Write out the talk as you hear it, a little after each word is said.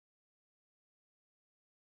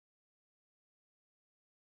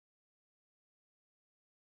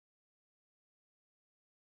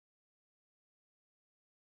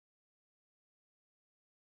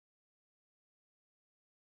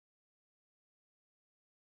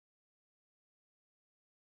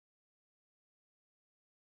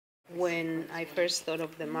When I first thought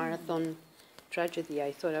of the marathon tragedy,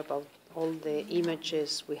 I thought about all the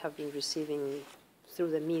images we have been receiving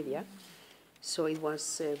through the media. So it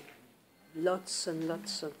was lots and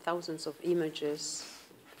lots of thousands of images,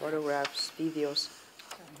 photographs, videos.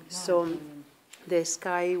 So the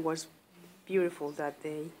sky was beautiful that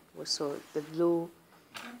day. So the blue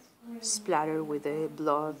splattered with the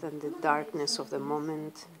blood and the darkness of the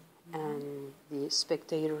moment, and the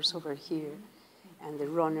spectators over here and the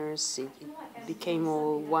runners, it became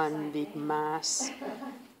all one big mass.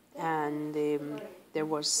 And there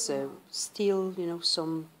was still,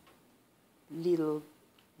 some little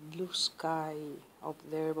blue sky up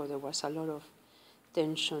there, but there was a lot of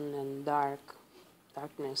tension and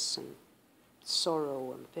darkness and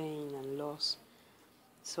sorrow and pain and loss.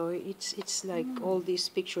 So it's like all these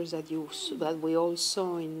pictures that we all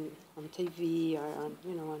saw on TV or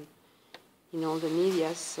and in all the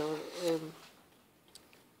media. So it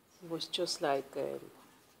was just like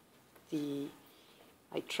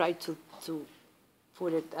I tried to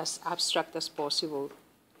put it as abstract as possible,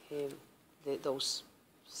 those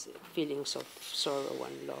feelings of sorrow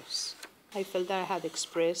and loss. I felt that I had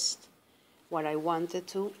expressed what I wanted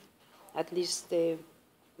to. At least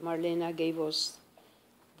Marlena gave us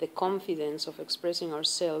the confidence of expressing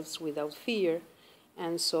ourselves without fear,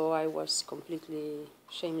 and so I was completely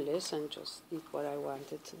shameless and just did what I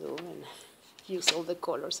wanted to do and use all the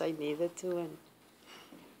colors I needed to, and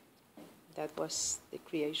that was the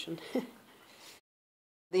creation.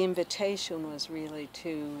 The invitation was really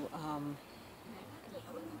to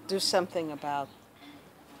do something about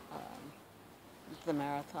the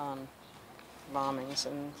marathon bombings,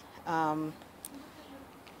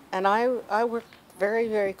 and I worked very,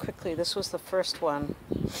 very quickly. This was the first one,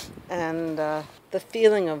 and the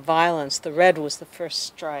feeling of violence, the red was the first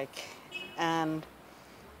strike, and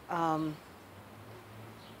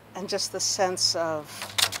just the sense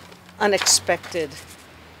of unexpected,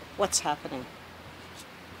 what's happening.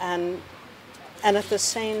 And at the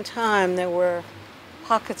same time, there were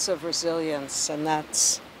pockets of resilience, and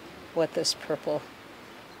that's what this purple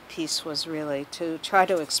piece was really, to try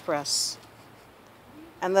to express.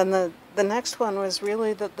 And then the next one was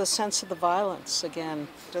really the sense of the violence again.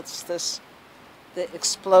 It's the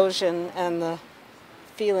explosion, and the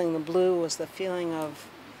feeling, the blue was the feeling of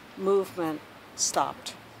movement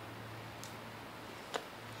stopped.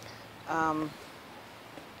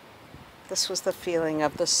 This was the feeling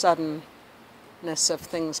of the suddenness of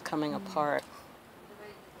things coming apart.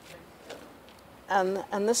 And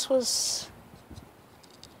this was,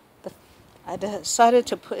 I decided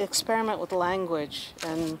to experiment with language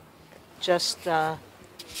and just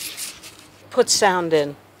put sound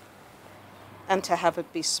in, and to have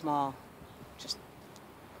it be small.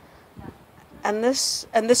 And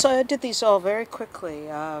I did these all very quickly,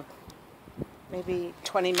 maybe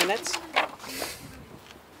 20 minutes.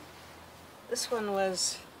 This one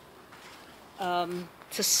was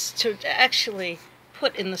to actually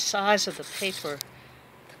put in the size of the paper,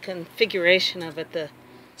 the configuration of it, the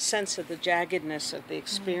sense of the jaggedness of the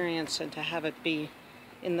experience, and to have it be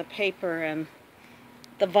in the paper, and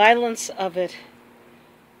the violence of it,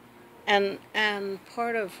 and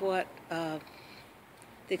part of what the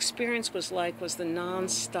experience was like was the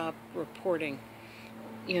non-stop reporting.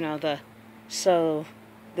 So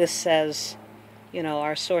this says,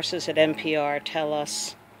 our sources at NPR tell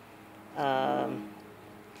us,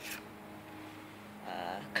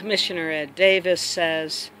 Commissioner Ed Davis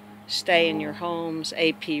says, stay in your homes.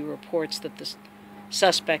 AP reports that the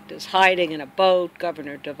suspect is hiding in a boat.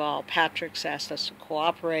 Governor Deval Patrick's asked us to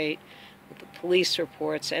cooperate with the police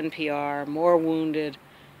reports. NPR, more wounded.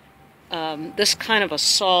 This kind of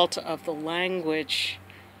assault of the language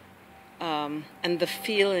and the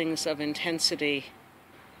feelings of intensity,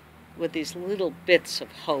 with these little bits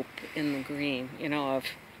of hope in the green,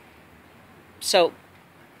 So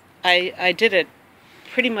I did it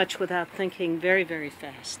pretty much without thinking, very, very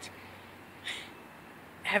fast.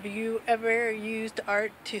 Have you ever used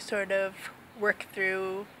art to sort of work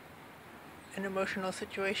through an emotional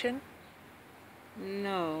situation?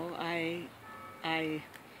 No, I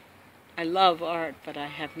love art, but I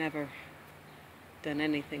have never done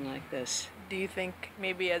anything like this. Do you think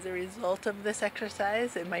maybe as a result of this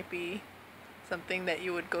exercise, it might be something that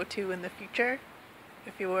you would go to in the future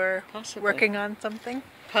if you were working on something?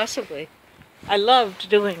 Possibly. I loved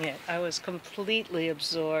doing it. I was completely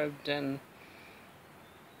absorbed, and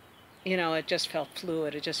it just felt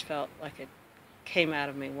fluid. It just felt like it came out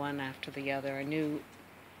of me one after the other. I knew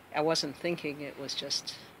I wasn't thinking, it was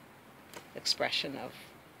just expression of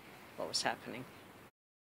what was happening.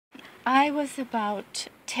 I was about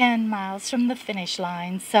 10 miles from the finish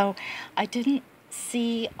line, so I didn't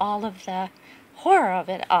see all of the horror of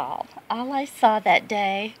it all. All I saw that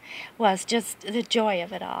day was just the joy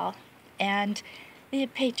of it all, and the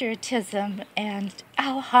patriotism, and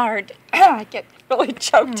how hard I get really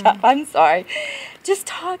choked up. I'm sorry. Just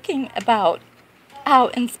talking about how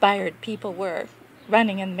inspired people were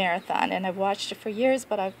running in the marathon, and I've watched it for years,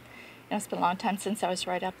 but it's been a long time since I was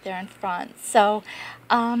right up there in front. So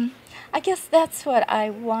I guess that's what I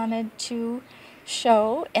wanted to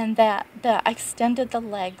show, and that I extended the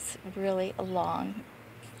legs really along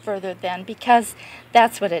further than, because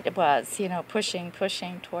that's what it was, pushing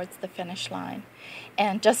towards the finish line.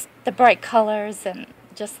 And just the bright colors, and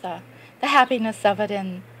just the happiness of it,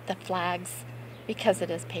 and the flags, because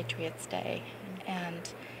it is Patriots Day.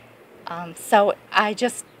 And so I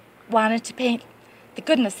just wanted to paint the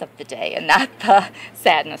goodness of the day and not the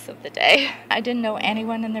sadness of the day. I didn't know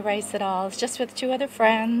anyone in the race at all. It was just with 2 other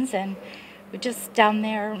friends, and we're just down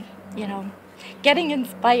there, getting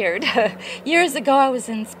inspired. Years ago, I was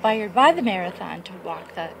inspired by the marathon to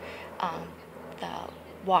walk the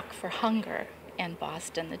Walk for Hunger in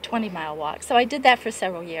Boston, the 20-mile walk. So I did that for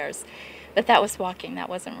several years. But that was walking, that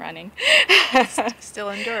wasn't running. Still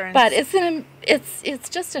endurance. But it's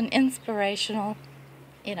just an inspirational,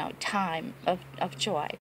 time of joy.